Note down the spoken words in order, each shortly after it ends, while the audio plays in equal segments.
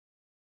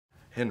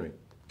Henry,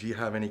 do you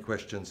have any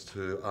questions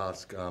to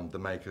ask the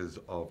makers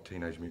of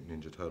Teenage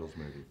Mutant Ninja Turtles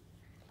movie?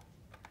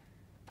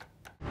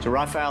 So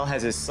Raphael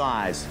has his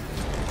size.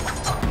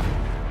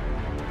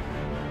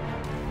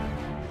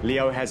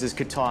 Leo has his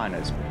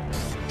katanas.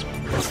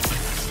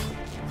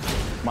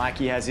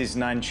 Mikey has his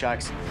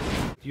nunchucks.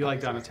 You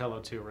like Donatello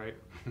too, right?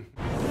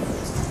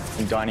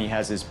 And Donnie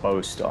has his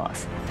bow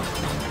staff.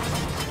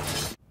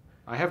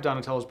 I have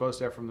Donatello's bow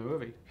staff from the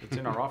movie. It's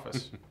in our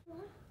office.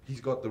 He's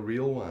got the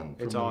real one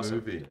from It's the awesome.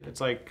 movie. It's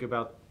like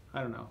about,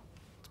 I don't know,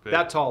 big.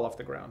 that tall off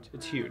the ground.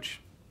 It's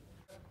huge.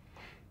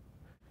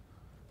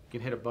 You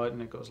can hit a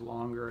button, it goes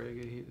longer.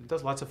 It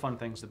does lots of fun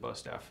things, the bow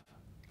staff.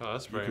 Oh,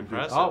 that's very can do-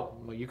 impressive. Oh,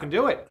 well, you can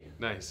do it.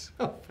 Nice.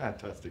 Oh,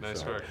 fantastic. Nice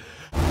sir. work.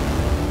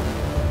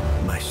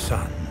 My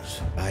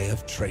sons, I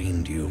have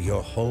trained you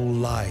your whole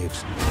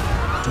lives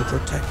to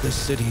protect the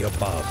city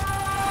above.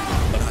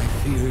 But I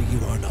fear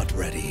you are not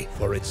ready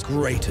for its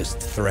greatest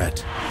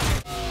threat.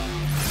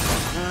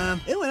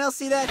 Anyone else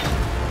see that?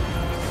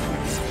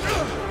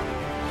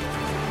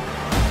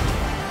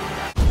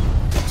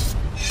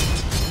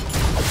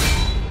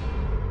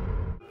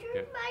 Did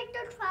you make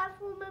the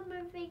Transformer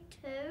movie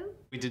too?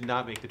 We did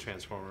not make the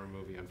Transformer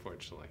movie,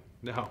 unfortunately.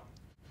 No.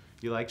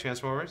 You like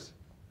Transformers?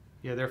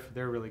 Yeah,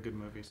 they're really good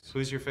movies.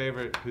 Who's your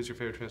favorite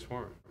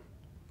Transformer?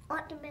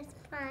 Optimus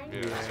Prime.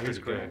 Yeah, that's he's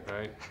pretty good,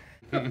 right?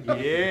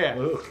 Yeah.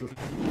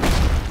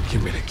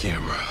 Give me the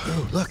camera.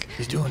 Oh, look,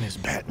 he's doing his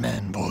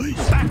Batman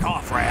voice. Back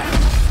off, Raph!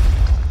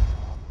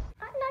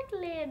 I like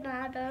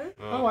Leonardo.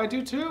 Oh, I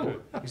do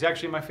too. He's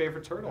actually my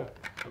favorite turtle.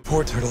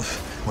 Poor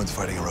turtles. One's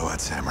fighting a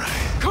robot samurai.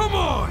 Come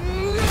on!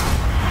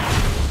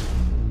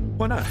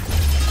 Why not?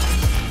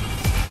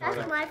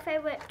 That's my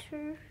favorite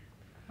too.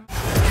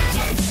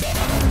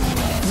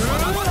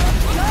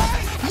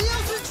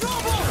 Leo's in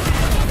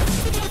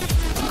trouble!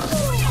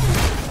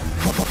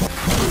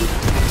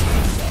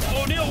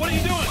 Oh, Neil, what are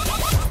you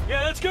doing?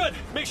 Yeah, that's good.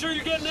 Make sure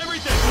you're getting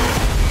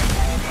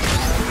everything.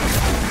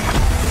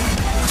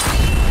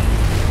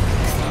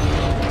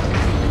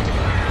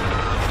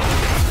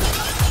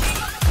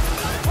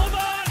 Hold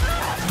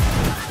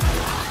on!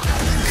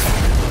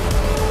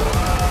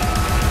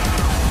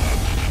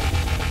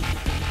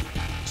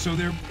 So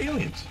they're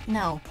aliens.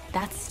 No,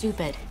 that's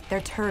stupid.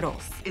 They're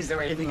turtles. Is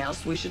there anything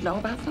else we should know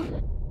about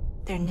them?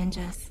 They're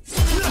ninjas.